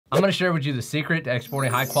I'm gonna share with you the secret to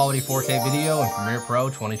exporting high quality 4K video in Premiere Pro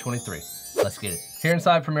 2023. Let's get it. Here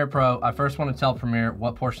inside Premiere Pro, I first want to tell Premiere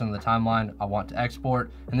what portion of the timeline I want to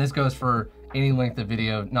export, and this goes for any length of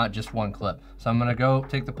video, not just one clip. So I'm gonna go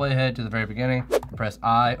take the playhead to the very beginning, and press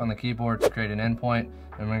I on the keyboard to create an endpoint,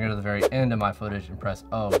 and I'm gonna go to the very end of my footage and press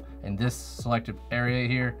O, and this selected area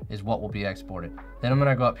here is what will be exported. Then I'm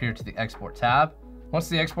gonna go up here to the Export tab. Once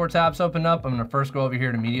the Export tab's open up, I'm gonna first go over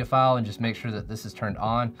here to Media File and just make sure that this is turned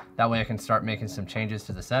on. That way I can start making some changes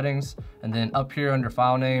to the settings. And then up here under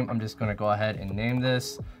File Name, I'm just gonna go ahead and name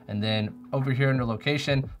this. And then over here under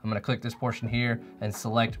Location, I'm gonna click this portion here and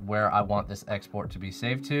select where I want this export to be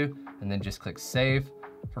saved to, and then just click Save.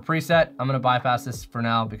 For preset, I'm gonna bypass this for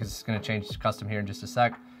now because it's gonna change to custom here in just a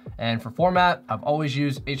sec. And for format, I've always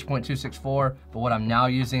used H.264, but what I'm now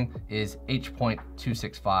using is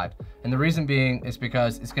H.265. And the reason being is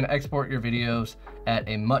because it's gonna export your videos at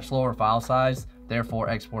a much lower file size, therefore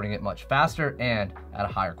exporting it much faster and at a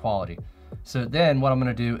higher quality. So then what I'm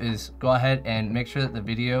gonna do is go ahead and make sure that the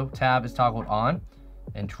video tab is toggled on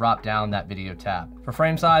and drop down that video tab. For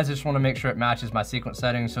frame size, I just wanna make sure it matches my sequence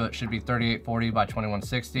settings, so it should be 3840 by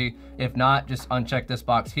 2160. If not, just uncheck this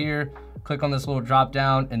box here, click on this little drop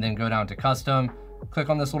down, and then go down to custom.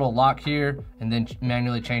 Click on this little lock here, and then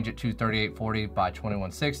manually change it to 3840 by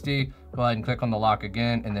 2160. Go ahead and click on the lock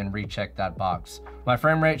again, and then recheck that box. My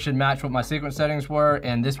frame rate should match what my sequence settings were,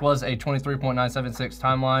 and this was a 23.976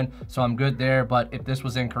 timeline, so I'm good there, but if this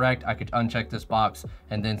was incorrect, I could uncheck this box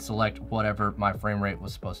and then select whatever my frame rate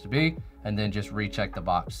was supposed to be, and then just recheck the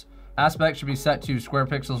box. Aspect should be set to square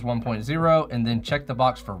pixels 1.0, and then check the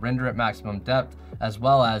box for render at maximum depth, as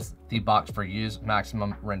well as the box for use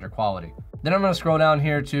maximum render quality. Then I'm gonna scroll down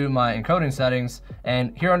here to my encoding settings,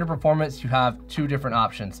 and here under performance, you have two different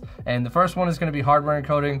options. And the first one is gonna be hardware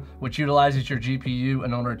encoding, which utilizes your GPU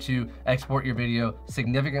in order to export your video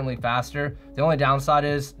significantly faster. The only downside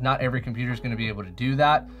is not every computer is gonna be able to do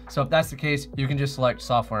that. So if that's the case, you can just select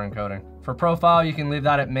software encoding. For profile, you can leave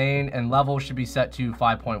that at main, and level should be set to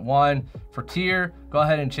 5.1. For tier, go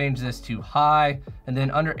ahead and change this to high, and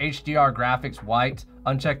then under HDR graphics white,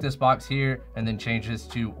 uncheck this box here and then change this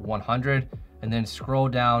to 100, and then scroll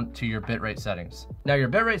down to your bitrate settings. Now your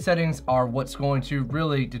bitrate settings are what's going to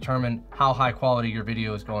really determine how high quality your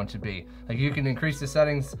video is going to be. Like, you can increase the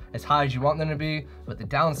settings as high as you want them to be, but the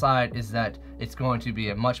downside is that it's going to be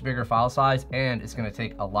a much bigger file size and it's gonna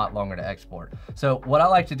take a lot longer to export. So what I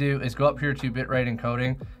like to do is go up here to bitrate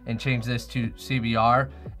encoding and change this to CBR.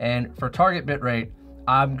 And for target bitrate,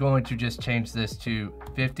 I'm going to just change this to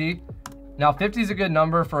 50. Now 50 is a good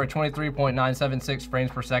number for a 23.976 frames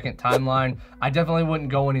per second timeline. I definitely wouldn't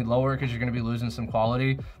go any lower because you're gonna be losing some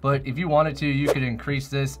quality, but if you wanted to, you could increase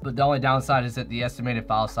this, but the only downside is that the estimated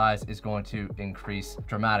file size is going to increase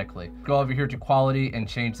dramatically. Go over here to quality and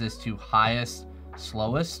change this to highest,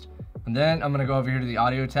 slowest. And then I'm gonna go over here to the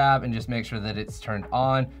audio tab and just make sure that it's turned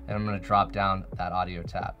on, and I'm gonna drop down that audio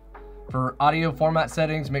tab. For audio format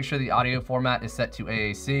settings, make sure the audio format is set to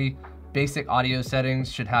AAC. Basic audio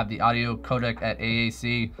settings should have the audio codec at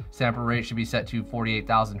AAC. Sample rate should be set to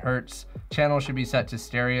 48,000 Hertz. Channel should be set to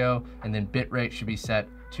stereo, and then bit rate should be set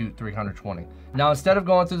to 320. Now, instead of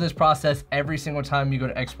going through this process every single time you go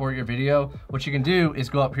to export your video, what you can do is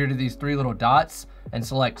go up here to these three little dots and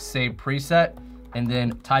select Save Preset, and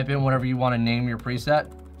then type in whatever you want to name your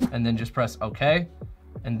preset, and then just press OK.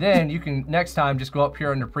 And then you can next time just go up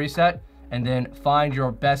here under Preset and then find your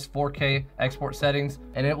best 4K export settings,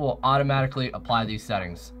 and it will automatically apply these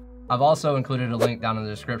settings. I've also included a link down in the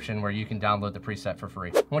description where you can download the preset for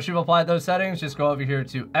free. Once you've applied those settings, just go over here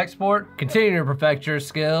to export. Continue to perfect your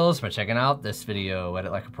skills by checking out this video.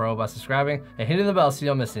 Edit like a pro by subscribing and hitting the bell so you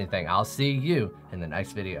don't miss anything. I'll see you in the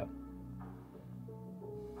next video.